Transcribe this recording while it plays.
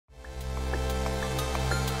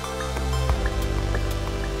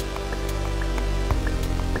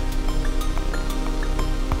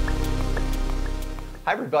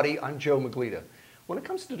Hi everybody, I'm Joe Maglitta. When it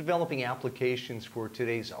comes to developing applications for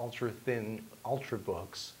today's ultra-thin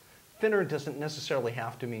Ultrabooks, thinner doesn't necessarily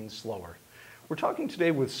have to mean slower. We're talking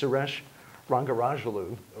today with Suresh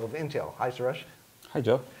Rangaradjulu of Intel. Hi Suresh. Hi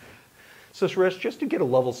Joe. So Suresh, just to get a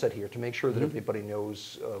level set here, to make sure that everybody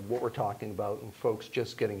knows what we're talking about and folks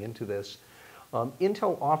just getting into this,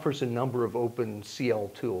 Intel offers a number of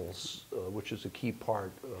OpenCL tools, which is a key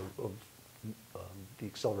part of the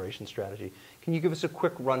acceleration strategy. Can you give us a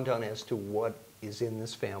quick rundown as to what is in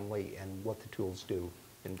this family and what the tools do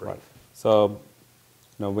in brief? Right. So,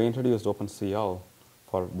 we introduced OpenCL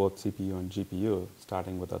for both CPU and GPU,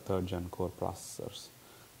 starting with our 3rd gen core processors.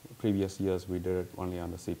 Previous years we did it only on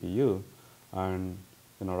the CPU, and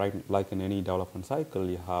right, like in any development cycle,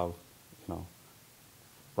 you have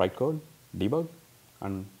write code, debug,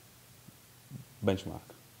 and benchmark.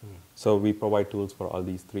 So we provide tools for all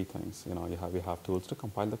these 3 things. We have tools to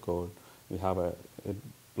compile the code. It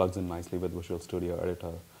plugs in nicely with Visual Studio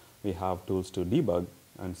Editor. We have tools to debug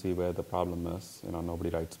and see where the problem is. Nobody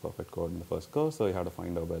writes perfect code in the first go, so you have to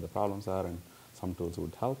find out where the problems are, and some tools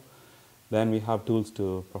would help. Then we have tools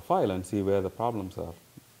to profile and see where the problems are,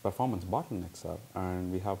 performance bottlenecks are,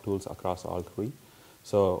 and we have tools across all 3.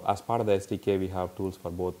 So as part of the SDK, we have tools for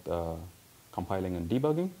both compiling and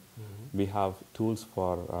debugging. We have tools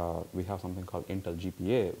for, we have something called Intel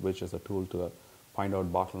GPA, which is a tool to find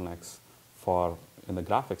out bottlenecks in the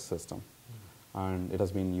graphics system. And it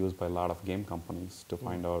has been used by a lot of game companies to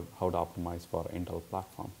find out how to optimize for Intel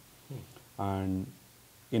platform. And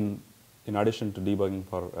in addition to debugging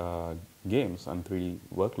for games and 3D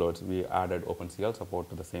workloads, we added OpenCL support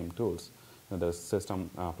to the same tools. There's system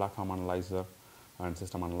platform analyzer and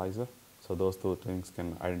system analyzer. So those 2 things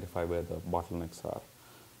can identify where the bottlenecks are.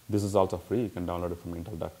 This is also free. You can download it from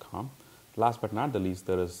intel.com. Last but not the least,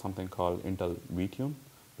 there is something called Intel vTune.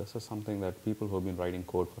 This is something that people who have been writing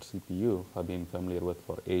code for CPU have been familiar with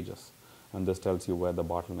for ages. And this tells you where the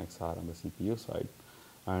bottlenecks are on the CPU side.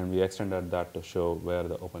 And we extended that to show where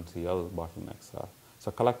the OpenCL bottlenecks are.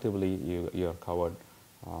 So collectively, you're covered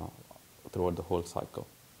throughout the whole cycle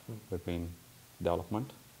between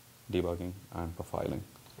development, debugging, and profiling.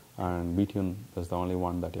 And vTune is the only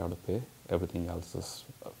one that you have to pay. Everything else is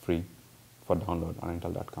free for download on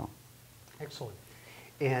intel.com. Excellent.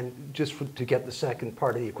 And just to get the second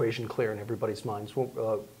part of the equation clear in everybody's minds,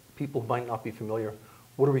 people might not be familiar.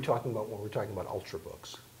 What are we talking about when we're talking about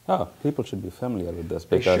Ultrabooks? Oh, people should be familiar with this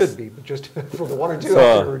because they should be, but just for the 1 or 2 out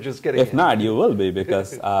there who are just getting If not, you will be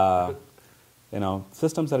because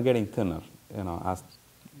systems are getting thinner. As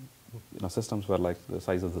systems were like the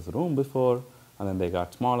size of this room before, and then they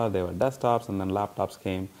got smaller. They were desktops, and then laptops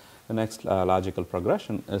came. The next logical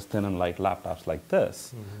progression is thin and light laptops like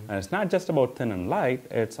this. And it's not just about thin and light,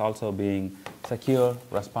 it's also being secure,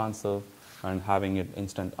 responsive, and having it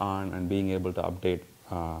instant on, and being able to update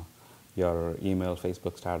your email,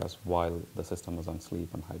 Facebook status while the system is on sleep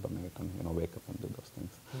and hibernate and wake up and do those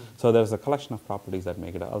things. So there's a collection of properties that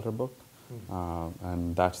make it an Ultrabook,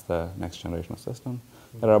 and that's the next generation of system.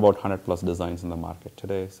 There are about 100+ designs in the market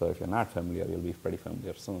today, so if you're not familiar, you'll be pretty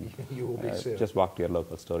familiar soon. You will be soon. Just walk to your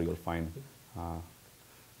local store, you'll find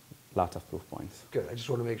lots of proof points. Good. I just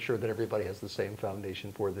want to make sure that everybody has the same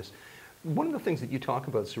foundation for this. One of the things that you talk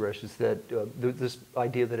about, Suresh, is that this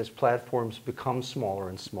idea that as platforms become smaller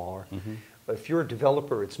and smaller, if you're a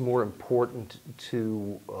developer, it's more important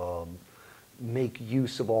to make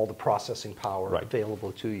use of all the processing power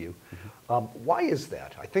available to you. Why is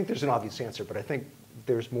that? I think there's an obvious answer, but I think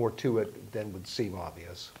there's more to it than would seem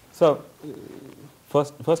obvious. So,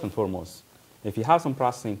 first and foremost, if you have some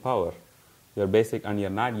processing power, and you're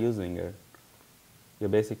not using it, you're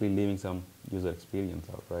basically leaving some user experience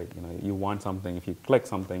out, right? You want something, if you click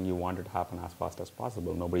something, you want it to happen as fast as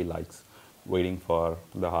possible. Nobody likes waiting for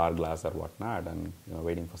the hard glass or whatnot and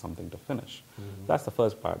waiting for something to finish. That's the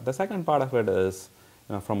first part. The second part of it is,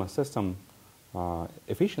 from a system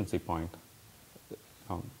efficiency point,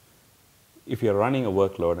 if you're running a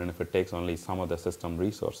workload and if it takes only some of the system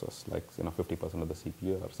resources, like 50% of the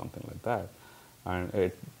CPU or something like that, and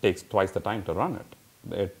it takes twice the time to run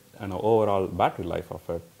it, overall battery life of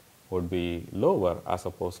it would be lower as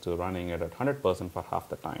opposed to running it at 100% for half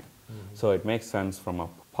the time. So it makes sense from a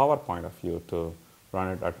power point of view to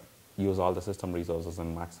run it use all the system resources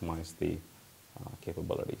and maximize the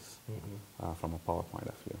capabilities from a power point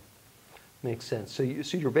of view. Makes sense. So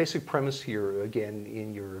your basic premise here, again,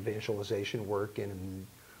 in your evangelization work and in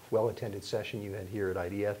well-attended session you had here at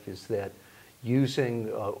IDF, is that using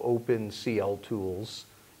OpenCL tools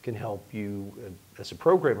can help you, as a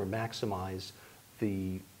programmer, maximize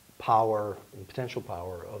the power and potential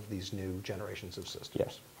power of these new generations of systems.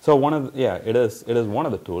 Yes. So it is one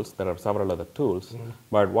of the tools. There are several other tools,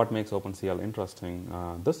 but what makes OpenCL interesting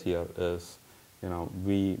this year is,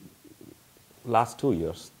 last 2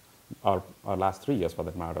 years, or last 3 years for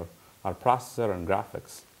that matter, our processor and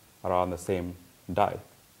graphics are on the same die,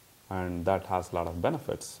 and that has a lot of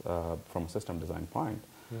benefits from a system design point.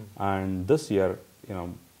 And this year,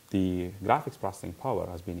 the graphics processing power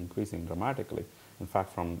has been increasing dramatically. In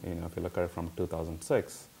fact, if you look at it from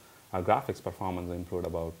 2006, our graphics performance improved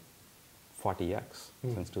about 40x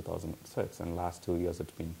since 2006. And last 2 years,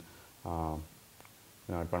 it's been,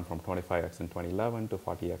 it went from 25x in 2011 to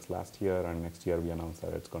 40x last year, and next year we announced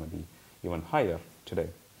that it's going to be even higher today.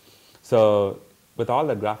 So with all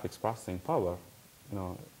that graphics processing power,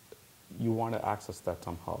 you want to access that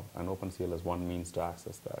somehow, and OpenCL is one means to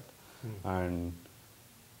access that. And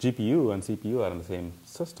GPU and CPU are in the same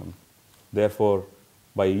system. Therefore,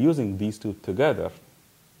 by using these two together,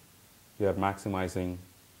 you are maximizing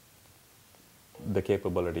the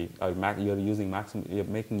capability. You're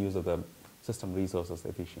making use of the system resources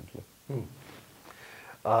efficiently.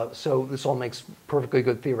 So this all makes perfectly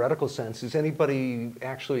good theoretical sense. Is anybody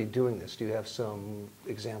actually doing this? Do you have some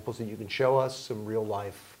examples that you can show us, some real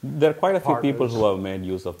life There are quite a few partners? people who have made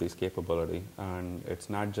use of this capability, and it's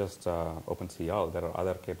not just OpenCL. There are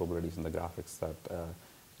other capabilities in the graphics that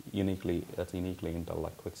uniquely Intel,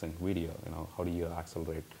 like QuickSync video. How do you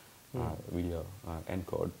accelerate video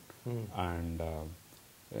encode? And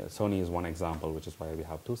Sony is one example, which is why we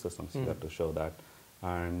have two systems here to show that.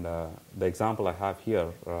 And the example I have here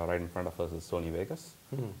right in front of us is Sony Vegas.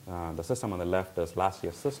 The system on the left is last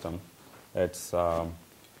year's system. It's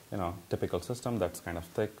typical system that's kind of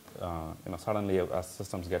thick. Suddenly as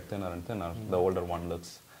systems get thinner and thinner, the older one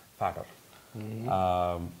looks fatter.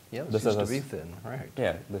 Yeah, this used to be thin, right?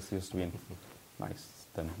 Yeah, this used to be nice,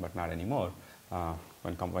 thin, but not anymore.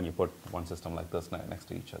 When you put one system like this next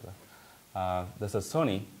to each other. This is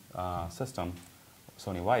Sony system,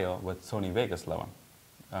 Sony Vaio with Sony Vegas 11.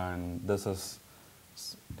 And this is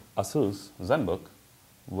ASUS ZenBook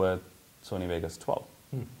with Sony Vegas 12.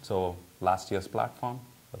 So last year's platform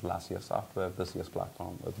with last year's software, this year's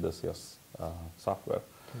platform with this year's software.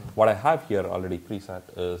 What I have here already preset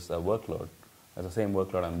is a workload. It's the same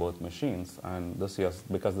workload on both machines. And this year's,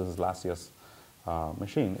 because this is last year's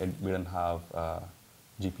machine, we didn't have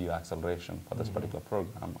GPU acceleration for this particular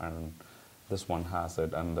program. And this one has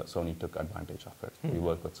it, and Sony took advantage of it. We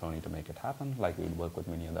worked with Sony to make it happen, like we'd work with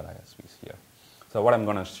many other ISVs here. So what I'm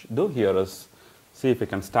going to do here is see if we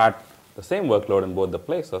can start the same workload in both the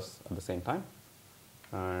places at the same time.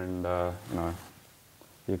 And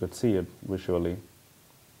you could see it visually,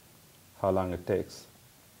 how long it takes.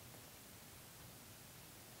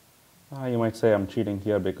 You might say I'm cheating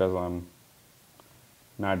here because I'm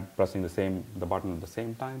not pressing the button at the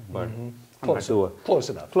same time, but close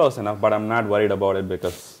enough. Close enough, but I'm not worried about it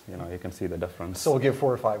because you can see the difference. So we'll give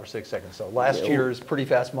 4 or 5 or 6 seconds. So last year's pretty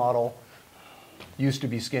fast model used to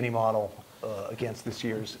be skinny model against this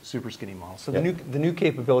year's super skinny model. So the new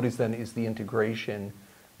capabilities then is the integration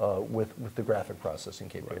with the graphic processing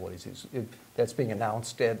capabilities. Right. That's being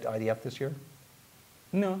announced at IDF this year?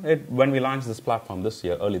 No, when we launched this platform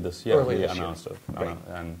early this year, we announced it. Great.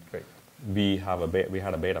 Great. We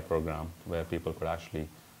had a beta program where people could actually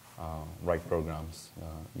write programs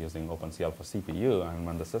using OpenCL for CPU, and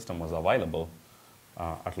when the system was available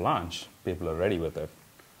at launch, people are ready with it.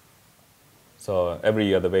 So every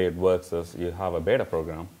year the way it works is you have a beta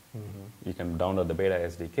program, you can download the beta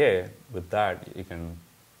SDK, with that you can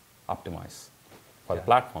optimize for the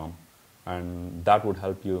platform, and that would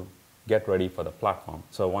help you get ready for the platform.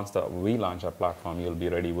 So once we launch our platform, you'll be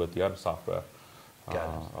ready with your software.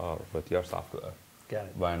 With your software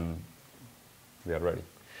when we are ready.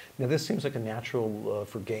 Now this seems like a natural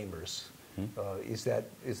for gamers. Is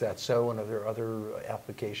that so? And are there other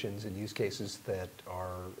applications and use cases that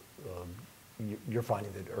are you're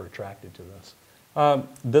finding that are attracted to this?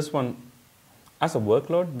 This one, as a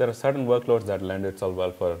workload, there are certain workloads that lend itself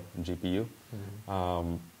well for GPU.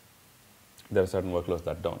 There are certain workloads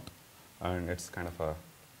that don't, and it's kind of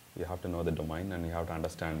you have to know the domain, and you have to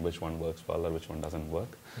understand which one works well or which one doesn't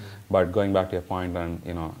work. But going back to your point, and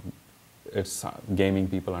it's gaming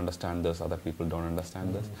people understand this, other people don't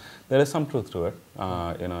understand this. There is some truth to it.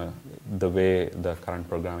 The way the current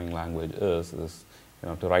programming language is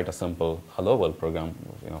to write a simple hello world program,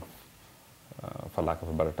 for lack of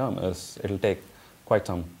a better term, it'll take quite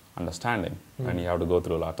some understanding, and you have to go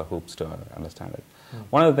through a lot of hoops to understand it.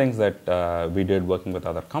 One of the things that we did working with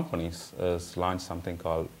other companies is launch something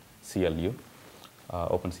called CLU.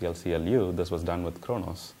 OpenCL CLU, this was done with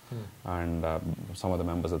Kronos and some of the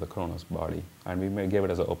members of the Kronos body. And we gave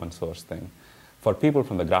it as an open source thing. For people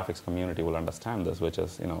from the graphics community will understand this, which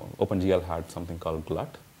is, OpenGL had something called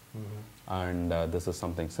GLUT, and this is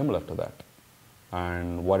something similar to that.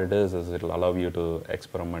 And what it is it'll allow you to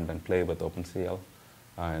experiment and play with OpenCL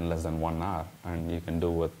in less than 1 hour, and you can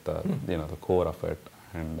do with the core of it.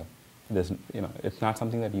 And there's, it's not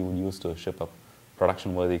something that you would use to ship up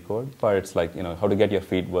production-worthy code, but it's like, how to get your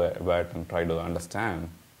feet wet and try to understand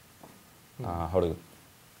how to,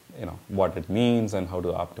 what it means and how to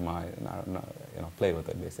optimize, play with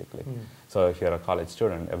it basically. So if you're a college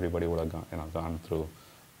student, everybody would have gone through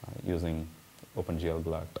using OpenGL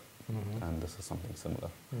GLUT, and this is something similar.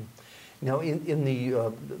 Now, in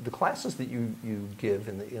the classes that you give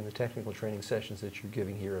in the technical training sessions that you're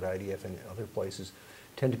giving here at IDF and other places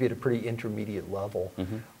tend to be at a pretty intermediate level.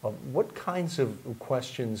 What kinds of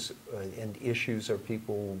questions and issues are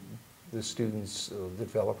the students, the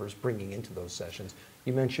developers, bringing into those sessions?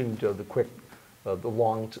 You mentioned the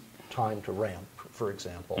long time to ramp, for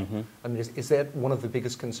example. I mean, is that one of the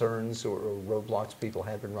biggest concerns or roadblocks people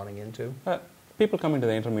have been running into? People coming to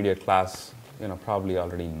the intermediate class, probably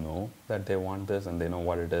already know that they want this and they know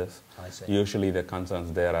what it is. I see. Usually the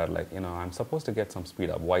concerns there are like, I'm supposed to get some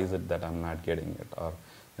speed up. Why is it that I'm not getting it? Or,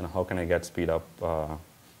 how can I get speed up?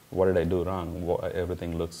 What did I do wrong?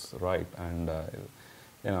 Everything looks right. And,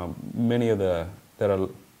 there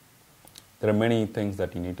are many things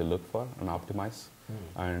that you need to look for and optimize.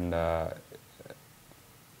 And,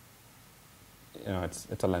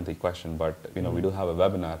 it's a lengthy question, but, we do have a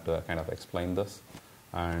webinar to kind of explain this.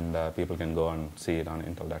 And people can go and see it on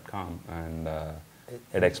intel.com, and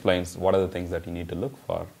it explains what are the things that you need to look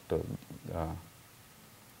for to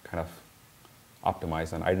kind of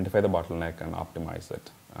optimize and identify the bottleneck and optimize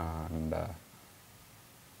it. And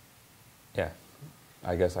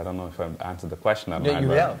I guess I don't know if I've answered the question or not. No, you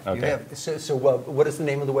have. Okay. You have. So what is the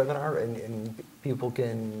name of the webinar? And people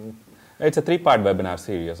can... It's a 3-part webinar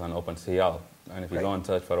series on OpenCL. And if you Great. go and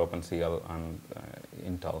search for OpenCL on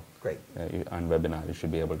Intel Great. On webinar, you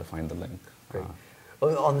should be able to find the link. Great.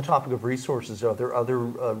 On the topic of resources, are there other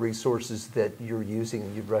resources that you're using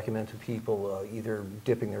and you'd recommend to people either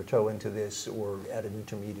dipping their toe into this or at an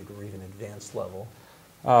intermediate or even advanced level?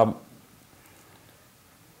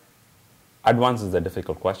 Advanced is a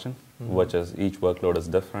difficult question, which is each workload is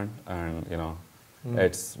different, and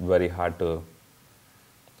it's very hard to.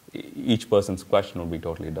 Each person's question will be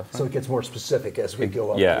totally different. So it gets more specific as we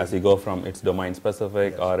go up. Yeah, as you go from it's domain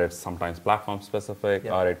specific, Yes. or it's sometimes platform specific,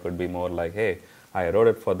 Yeah. or it could be more like, hey, I wrote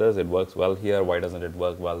it for this, it works well here, why doesn't it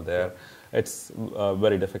work well there? It's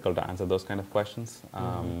very difficult to answer those kind of questions.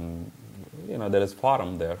 There is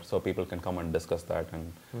forum there, so people can come and discuss that,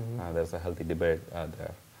 and there's a healthy debate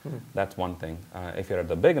there. That's one thing. If you're at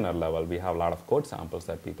the beginner level, we have a lot of code samples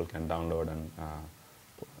that people can download and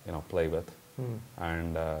play with.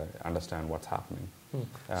 And understand what's happening.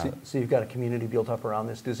 So you've got a community built up around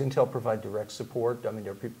this. Does Intel provide direct support? I mean,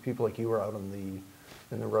 there are people like you are out on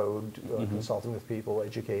the road consulting with people,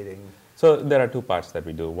 educating. So there are 2 parts that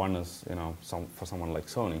we do. One is, for someone like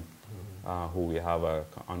Sony, who we have an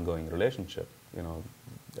ongoing relationship.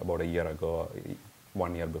 About a year ago,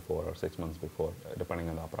 1 year before, or 6 months before, depending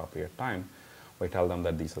on the appropriate time, we tell them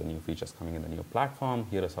that these are the new features coming in the new platform.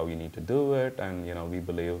 Here is how you need to do it, and we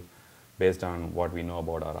believe, based on what we know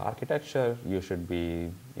about our architecture, you should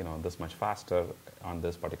be, this much faster on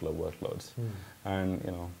this particular workloads. And,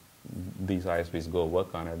 these ISVs go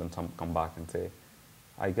work on it, and some come back and say,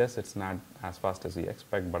 I guess it's not as fast as we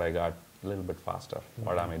expect, but I got a little bit faster.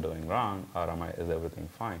 What am I doing wrong, or is everything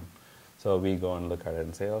fine? So we go and look at it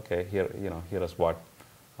and say, okay, here is what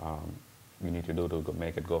you need to do to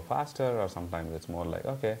make it go faster. Or sometimes it's more like,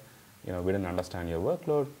 okay, we didn't understand your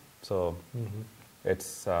workload, so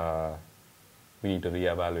it's we need to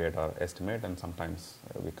reevaluate our estimate, and sometimes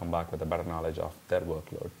we come back with a better knowledge of their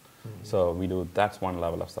workload. So that's one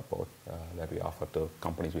level of support that we offer to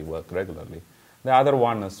companies we work regularly. The other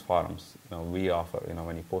one is forums. We offer,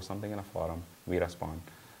 when you post something in a forum, we respond.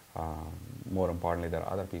 More importantly, there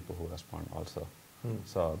are other people who respond also.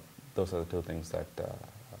 So those are the 2 things that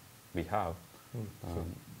we have.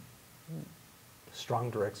 Strong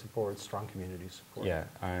direct support, strong community support. Yeah,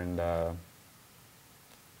 and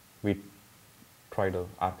we try to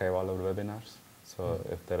archive all our webinars. So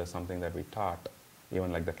if there is something that we taught,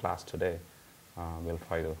 even like the class today, we'll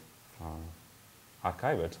try to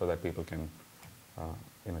archive it so that people can,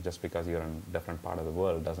 just because you're in a different part of the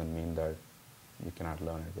world doesn't mean that you cannot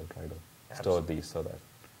learn it. We'll try to store these so that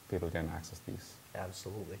people can access these.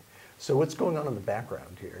 Absolutely. So what's going on in the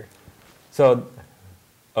background here? So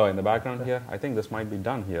Oh, in the background here? I think this might be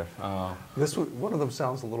done here. One of them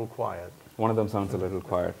sounds a little quiet. One of them sounds a little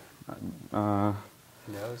quiet. Yeah,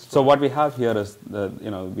 So what we have here is,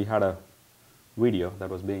 we had a video that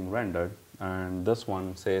was being rendered, and this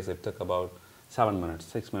one says it took about 7 minutes,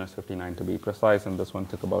 6 minutes 59 to be precise, and this one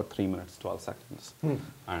took about 3 minutes 12 seconds.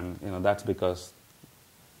 And that's because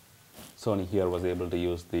Sony here was able to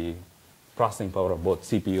use the processing power of both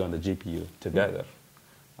CPU and the GPU together.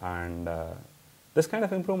 And this kind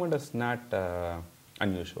of improvement is not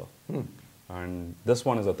unusual. And this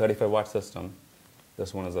one is a 35-watt system.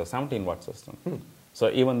 This one is a 17-watt system. So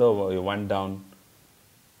even though we went down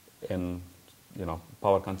in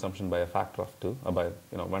power consumption by a factor of 2,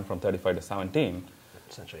 went from 35 to 17,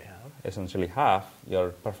 essentially half, your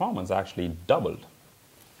performance actually doubled.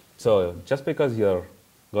 So just because you're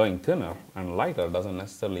going thinner and lighter doesn't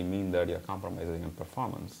necessarily mean that you're compromising on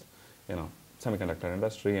performance. Semiconductor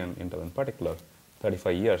industry and Intel in particular,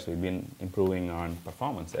 35 years we've been improving on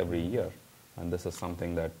performance every year, and this is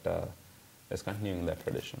something that is continuing that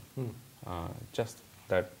tradition. Just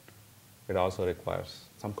that it also requires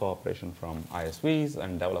some cooperation from ISVs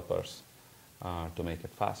and developers to make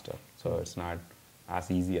it faster. So it's not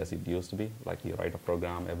as easy as it used to be. Like you write a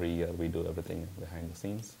program, every year we do everything behind the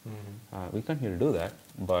scenes. We continue to do that,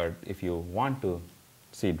 but if you want to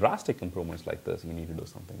see drastic improvements like this, you need to do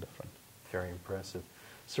something different. Very impressive.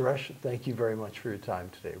 Suresh, thank you very much for your time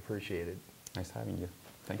today. Appreciate it. Nice having you.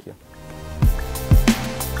 Thank you.